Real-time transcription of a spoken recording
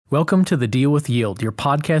Welcome to the Deal with Yield, your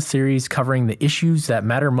podcast series covering the issues that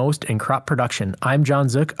matter most in crop production. I'm John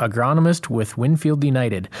Zook, agronomist with WinField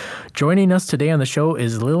United. Joining us today on the show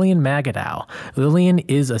is Lillian Magidow. Lillian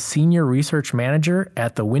is a senior research manager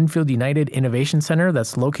at the WinField United Innovation Center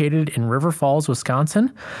that's located in River Falls,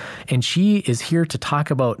 Wisconsin, and she is here to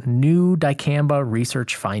talk about new Dicamba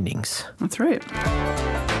research findings. That's right.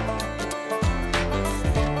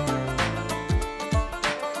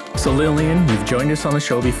 So Lillian, you've joined us on the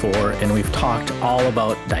show before, and we've talked all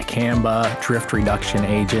about Dicamba, drift reduction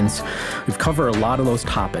agents. We've covered a lot of those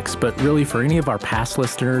topics, but really for any of our past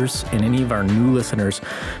listeners and any of our new listeners,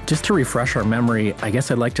 just to refresh our memory, I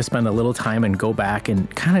guess I'd like to spend a little time and go back and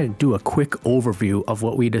kind of do a quick overview of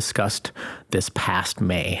what we discussed this past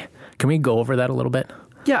May. Can we go over that a little bit?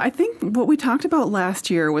 Yeah, I think what we talked about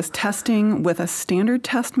last year was testing with a standard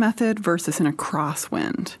test method versus in a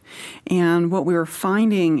crosswind. And what we were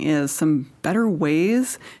finding is some better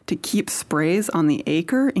ways to keep sprays on the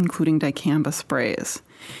acre, including Dicamba sprays.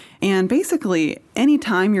 And basically,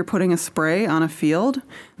 anytime you're putting a spray on a field,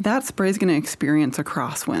 that spray is going to experience a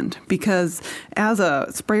crosswind because as a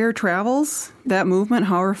sprayer travels, that movement,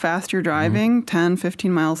 however fast you're driving, 10,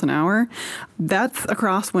 15 miles an hour, that's a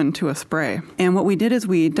crosswind to a spray. And what we did is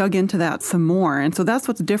we dug into that some more. And so that's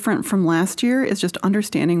what's different from last year is just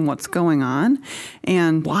understanding what's going on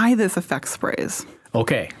and why this affects sprays.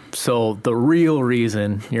 Okay, so the real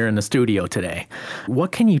reason you're in the studio today,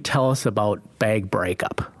 what can you tell us about bag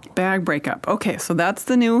breakup? Bag breakup. Okay, so that's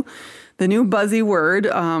the new buzzy word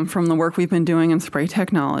from the work we've been doing in spray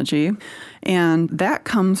technology. And that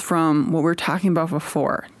comes from what we were talking about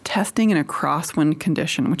before, testing in a crosswind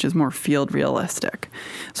condition, which is more field realistic.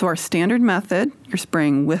 So our standard method, you're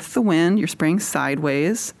spraying with the wind, you're spraying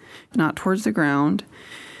sideways, not towards the ground.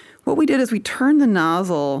 What we did is we turned the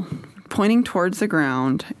nozzle pointing towards the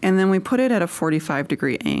ground, and then we put it at a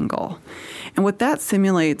 45-degree angle. And what that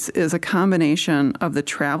simulates is a combination of the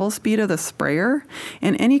travel speed of the sprayer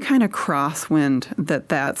and any kind of crosswind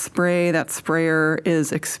that sprayer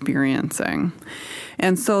is experiencing.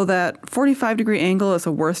 And so that 45-degree angle is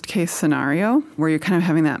a worst-case scenario where you're kind of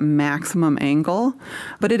having that maximum angle,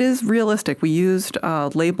 but it is realistic. We used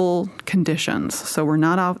label conditions, so we're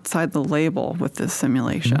not outside the label with this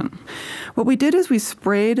simulation. What we did is we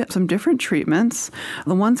sprayed some different treatments.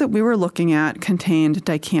 The ones that we were looking at contained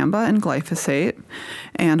Dicamba and glyphosate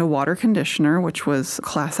and a water conditioner, which was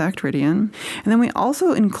class actinium. And then we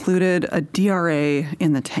also included a DRA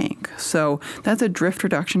in the tank. So that's a drift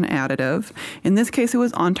reduction additive. In this case, it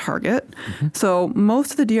was on target. So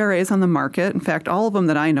most of the DRAs on the market, in fact, all of them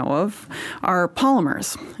that I know of, are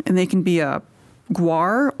polymers. And they can be a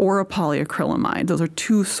guar or a polyacrylamide. Those are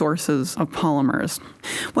two sources of polymers.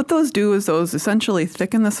 What those do is those essentially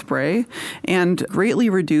thicken the spray and greatly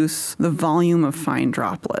reduce the volume of fine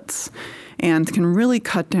droplets and can really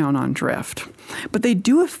cut down on drift. But they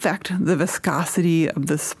do affect the viscosity of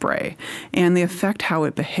the spray and they affect how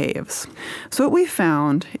it behaves. So what we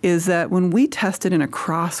found is that when we tested in a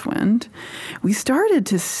crosswind, we started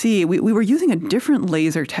to see, we were using a different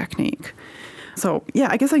laser technique. So, yeah,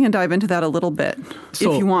 I guess I can dive into that a little bit if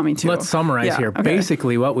you want me to. Let's summarize here. Okay.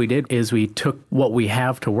 Basically, what we did is we took what we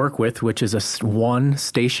have to work with, which is one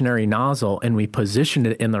stationary nozzle, and we positioned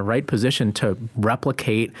it in the right position to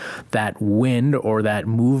replicate that wind or that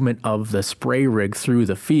movement of the spray rig through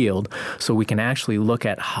the field so we can actually look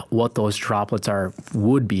at what those droplets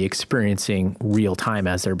would be experiencing real time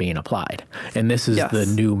as they're being applied. And this is the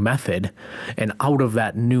new method. And out of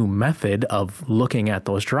that new method of looking at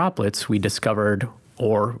those droplets, we discovered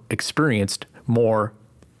or experienced more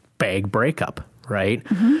bag breakup, right?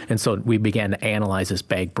 And so we began to analyze this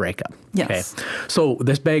bag breakup. Yes. Okay. So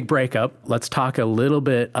this bag breakup, let's talk a little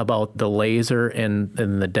bit about the laser and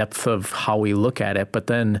the depth of how we look at it, but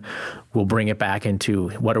then we'll bring it back into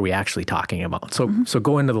what are we actually talking about. So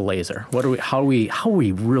go into the laser. How are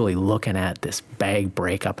we really looking at this bag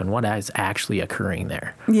breakup and what is actually occurring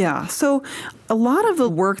there? Yeah. So a lot of the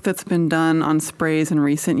work that's been done on sprays in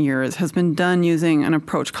recent years has been done using an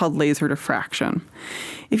approach called laser diffraction.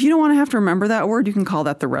 If you don't want to have to remember that word, you can call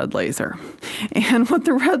that the red laser. And what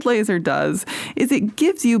the red laser does is it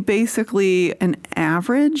gives you basically an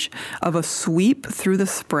average of a sweep through the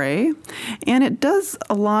spray, and it does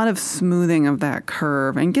a lot of smoothing of that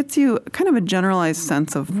curve and gets you kind of a generalized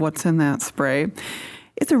sense of what's in that spray.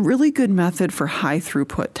 It's a really good method for high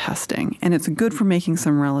throughput testing, and it's good for making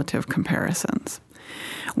some relative comparisons.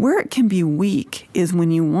 Where it can be weak is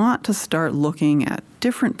when you want to start looking at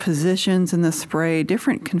different positions in the spray,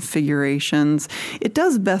 different configurations. It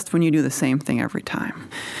does best when you do the same thing every time.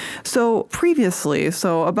 So previously,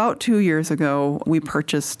 about 2 years ago, we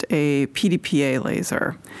purchased a PDPA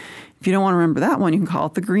laser. If you don't want to remember that one, you can call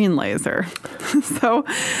it the green laser. So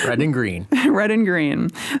red and green. Red and green.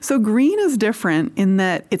 So green is different in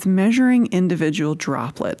that it's measuring individual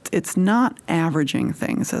droplets. It's not averaging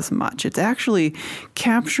things as much. It's actually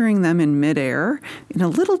capturing them in midair in a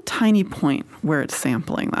little tiny point where it's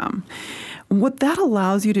sampling them. What that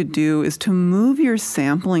allows you to do is to move your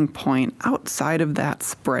sampling point outside of that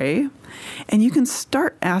spray, and you can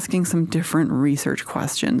start asking some different research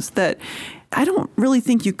questions that I don't really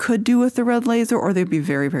think you could do with the red laser, or they'd be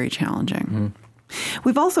very, very challenging.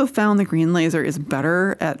 We've also found the green laser is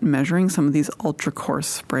better at measuring some of these ultra-coarse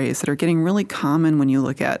sprays that are getting really common when you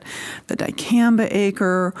look at the Dicamba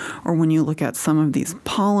acre, or when you look at some of these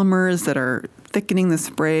polymers that are thickening the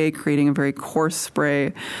spray, creating a very coarse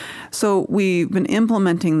spray. So we've been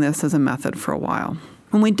implementing this as a method for a while.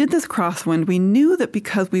 When we did this crosswind, we knew that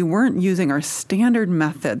because we weren't using our standard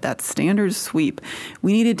method, that standard sweep,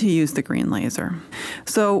 we needed to use the green laser.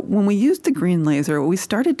 So when we used the green laser, we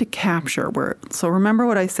started to capture so remember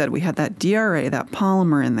what I said, we had that DRA, that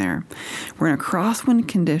polymer in there. We're in a crosswind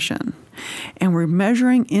condition, and we're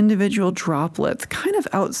measuring individual droplets kind of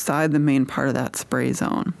outside the main part of that spray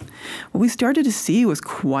zone. What we started to see was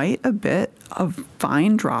quite a bit of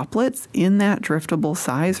fine droplets in that driftable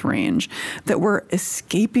size range that were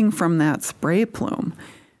escaping from that spray plume.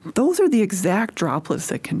 Those are the exact droplets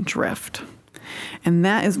that can drift. And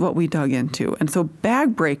that is what we dug into. And so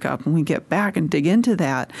bag breakup, when we get back and dig into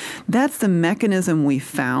that, that's the mechanism we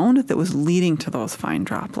found that was leading to those fine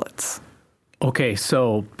droplets. Okay,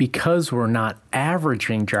 so because we're not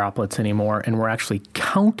averaging droplets anymore and we're actually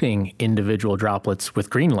counting individual droplets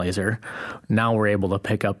with green laser, now we're able to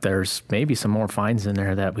pick up there's maybe some more fines in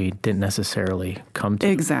there that we didn't necessarily come to.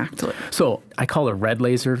 Exactly. So I call the red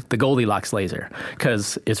laser the Goldilocks laser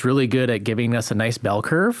because it's really good at giving us a nice bell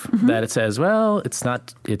curve that it says, well,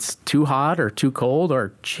 it's too hot or too cold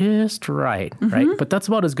or just right, right? But that's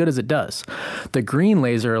about as good as it does. The green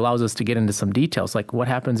laser allows us to get into some details, like what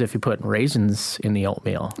happens if you put raisins in the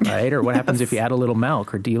oatmeal, right? Or what happens if you add a little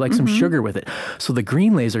milk, or do you like some sugar with it? So the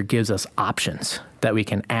green laser gives us options that we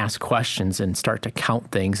can ask questions and start to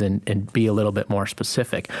count things and be a little bit more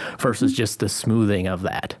specific versus just the smoothing of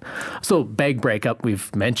that. So bag breakup,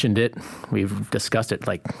 we've mentioned it, we've discussed it.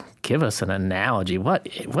 Like, give us an analogy. What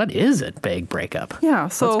is it, bag breakup? Yeah,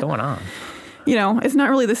 so what's going on? You know, it's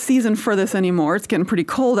not really the season for this anymore. It's getting pretty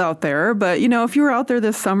cold out there. But, you know, if you were out there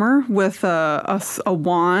this summer with a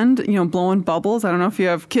wand, you know, blowing bubbles, I don't know if you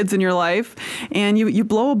have kids in your life, and you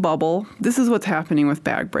blow a bubble, this is what's happening with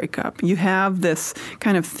bag breakup. You have this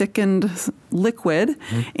kind of thickened liquid,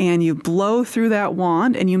 and you blow through that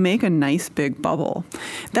wand, and you make a nice big bubble.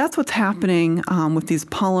 That's what's happening with these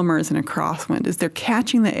polymers in a crosswind, is they're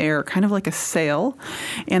catching the air kind of like a sail,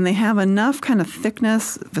 and they have enough kind of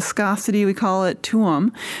thickness, viscosity, we call it, to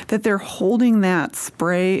them, that they're holding that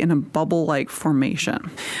spray in a bubble-like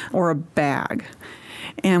formation or a bag.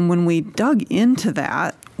 And when we dug into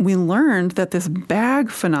that, we learned that this bag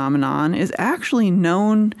phenomenon is actually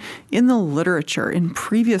known in the literature, in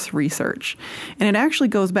previous research. And it actually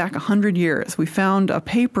goes back 100 years. We found a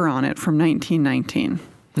paper on it from 1919.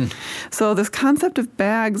 So this concept of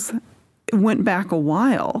bags went back a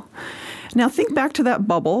while. Now think back to that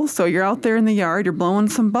bubble. So you're out there in the yard, you're blowing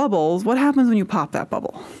some bubbles. What happens when you pop that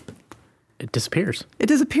bubble? It disappears. It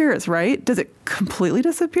disappears, right? Does it completely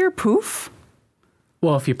disappear? Poof?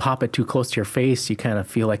 Well, if you pop it too close to your face, you kind of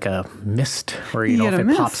feel like a mist, or, you know, if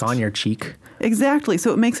it pops on your cheek. Exactly.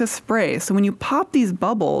 So it makes a spray. So when you pop these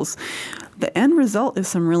bubbles, the end result is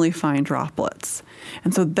some really fine droplets.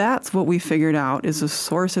 And so that's what we figured out is the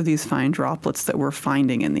source of these fine droplets that we're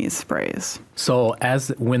finding in these sprays. So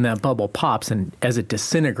when that bubble pops and as it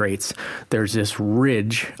disintegrates, there's this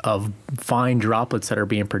ridge of fine droplets that are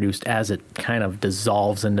being produced as it kind of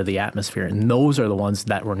dissolves into the atmosphere. And those are the ones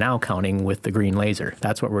that we're now counting with the green laser.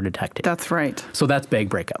 That's what we're detecting. That's right. So that's bag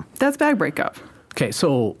breakup. That's bag breakup. Okay,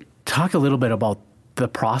 so talk a little bit about the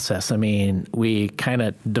process. I mean, we kind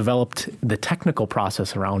of developed the technical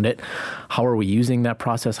process around it. How are we using that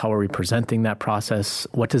process? How are we presenting that process?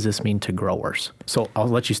 What does this mean to growers? So I'll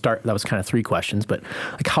let you start. That was kind of 3 questions, but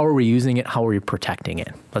like, how are we using it? How are we protecting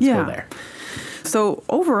it? Let's go there. So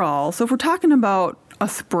overall, if we're talking about a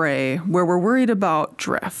spray where we're worried about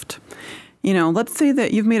drift, Let's say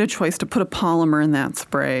that you've made a choice to put a polymer in that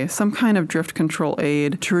spray, some kind of drift control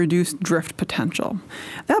aid to reduce drift potential.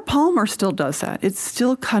 That polymer still does that. It's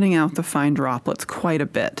still cutting out the fine droplets quite a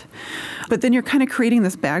bit. But then you're kind of creating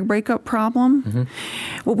this bag breakup problem. Mm-hmm.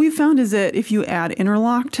 What we found is that if you add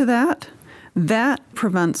interlock to that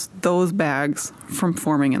prevents those bags from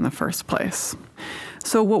forming in the first place.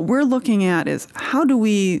 So what we're looking at is how do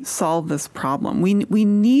we solve this problem? We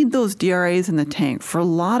need those DRAs in the tank for a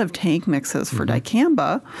lot of tank mixes for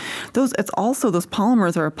Dicamba. Those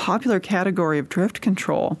polymers are a popular category of drift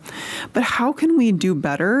control. But how can we do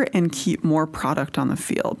better and keep more product on the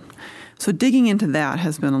field? So digging into that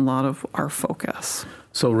has been a lot of our focus.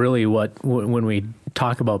 So really when we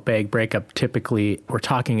talk about bag breakup, typically we're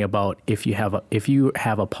talking about if you have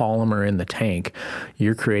a polymer in the tank,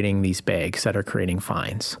 you're creating these bags that are creating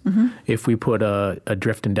fines. Mm-hmm. If we put a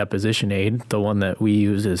drift and deposition aid, the one that we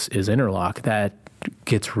use is interlock, that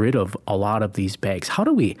gets rid of a lot of these bags.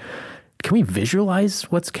 Can we visualize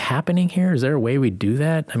what's happening here? Is there a way we do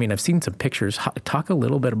that? I mean, I've seen some pictures. Talk a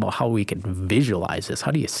little bit about how we can visualize this.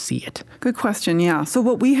 How do you see it? Good question, yeah. So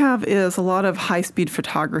what we have is a lot of high-speed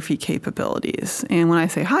photography capabilities. And when I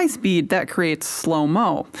say high-speed, that creates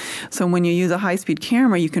slow-mo. So when you use a high-speed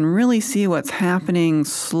camera, you can really see what's happening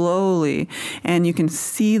slowly, and you can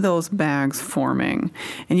see those bags forming.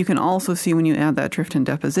 And you can also see when you add that drift and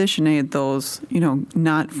deposition aid, those,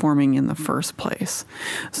 not forming in the first place.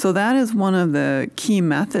 So that is one of the key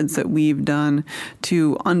methods that we've done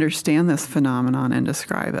to understand this phenomenon and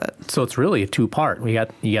describe it. So it's really a two-part. You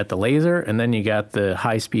got the laser, and then you got the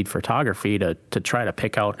high-speed photography to try to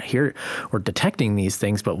pick out here. We're detecting these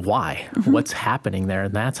things, but why? Mm-hmm. What's happening there?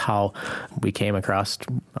 And that's how we came across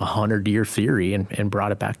 100-year theory and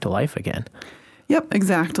brought it back to life again. Yep,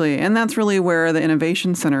 exactly. And that's really where the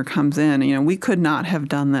Innovation Center comes in. We could not have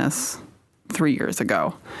done this 3 years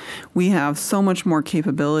ago. We have so much more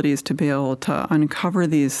capabilities to be able to uncover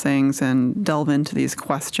these things and delve into these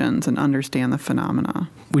questions and understand the phenomena.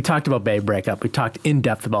 We talked about bag breakup. We talked in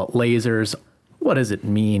depth about lasers. What does it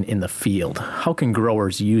mean in the field? How can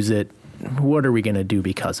growers use it? What are we going to do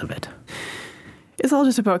because of it? It's all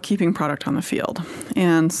just about keeping product on the field.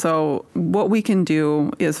 And so what we can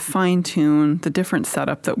do is fine-tune the different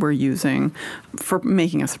setup that we're using for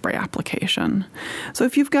making a spray application. So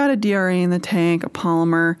if you've got a DRA in the tank, a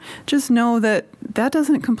polymer, just know that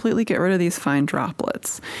doesn't completely get rid of these fine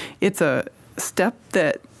droplets. It's a step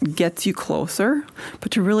that gets you closer,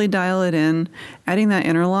 but to really dial it in, adding that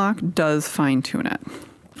interlock does fine-tune it.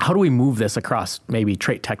 How do we move this across maybe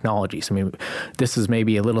trait technologies? I mean, this is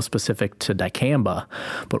maybe a little specific to Dicamba,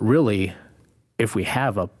 but really, if we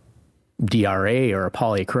have a DRA or a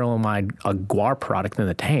polyacrylamide, a guar product in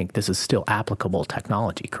the tank, this is still applicable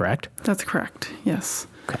technology, correct? That's correct, yes.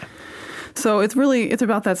 Okay. So it's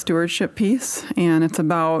about that stewardship piece, and it's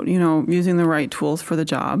about, using the right tools for the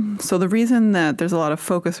job. So the reason that there's a lot of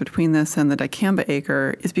focus between this and the Dicamba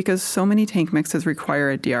acre is because so many tank mixes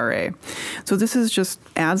require a DRA. So this just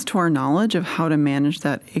adds to our knowledge of how to manage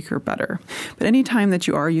that acre better. But any time that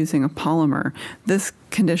you are using a polymer, this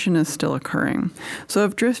condition is still occurring. So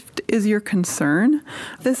if drift is your concern,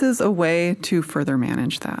 this is a way to further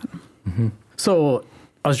manage that. Mm-hmm. So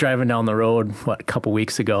I was driving down the road, a couple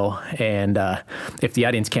weeks ago, and if the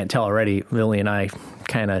audience can't tell already, Lily and I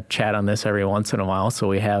kind of chat on this every once in a while, so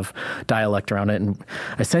we have dialect around it. And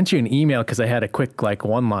I sent you an email because I had a quick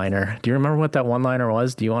one-liner. Do you remember what that one-liner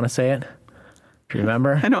was? Do you want to say it? Do you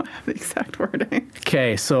remember? I don't have the exact wording.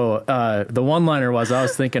 Okay, so the one-liner was, I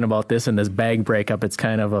was thinking about this and this bag breakup. It's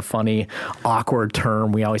kind of a funny, awkward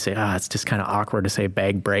term. We always say, it's just kind of awkward to say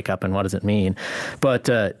bag breakup, and what does it mean?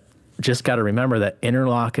 But just got to remember that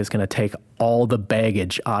interlock is going to take all the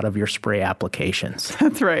baggage out of your spray applications.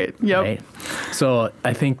 That's right. Yep. Right? So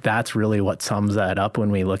I think that's really what sums that up when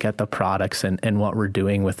we look at the products and what we're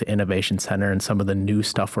doing with the Innovation Center and some of the new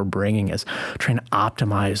stuff we're bringing is trying to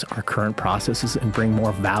optimize our current processes and bring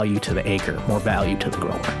more value to the acre, more value to the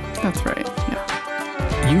grower. That's right. Yeah.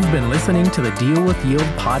 You've been listening to the Deal with Yield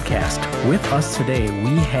podcast. With us today,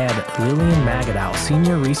 we had Lillian Magidow,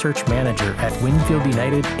 Senior Research Manager at WinField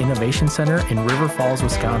United Innovation Center in River Falls,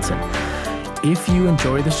 Wisconsin. If you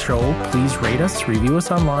enjoy the show, please rate us, review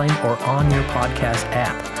us online, or on your podcast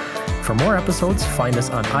app. For more episodes, find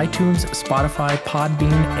us on iTunes, Spotify,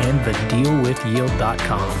 Podbean, and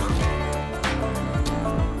thedealwithyield.com.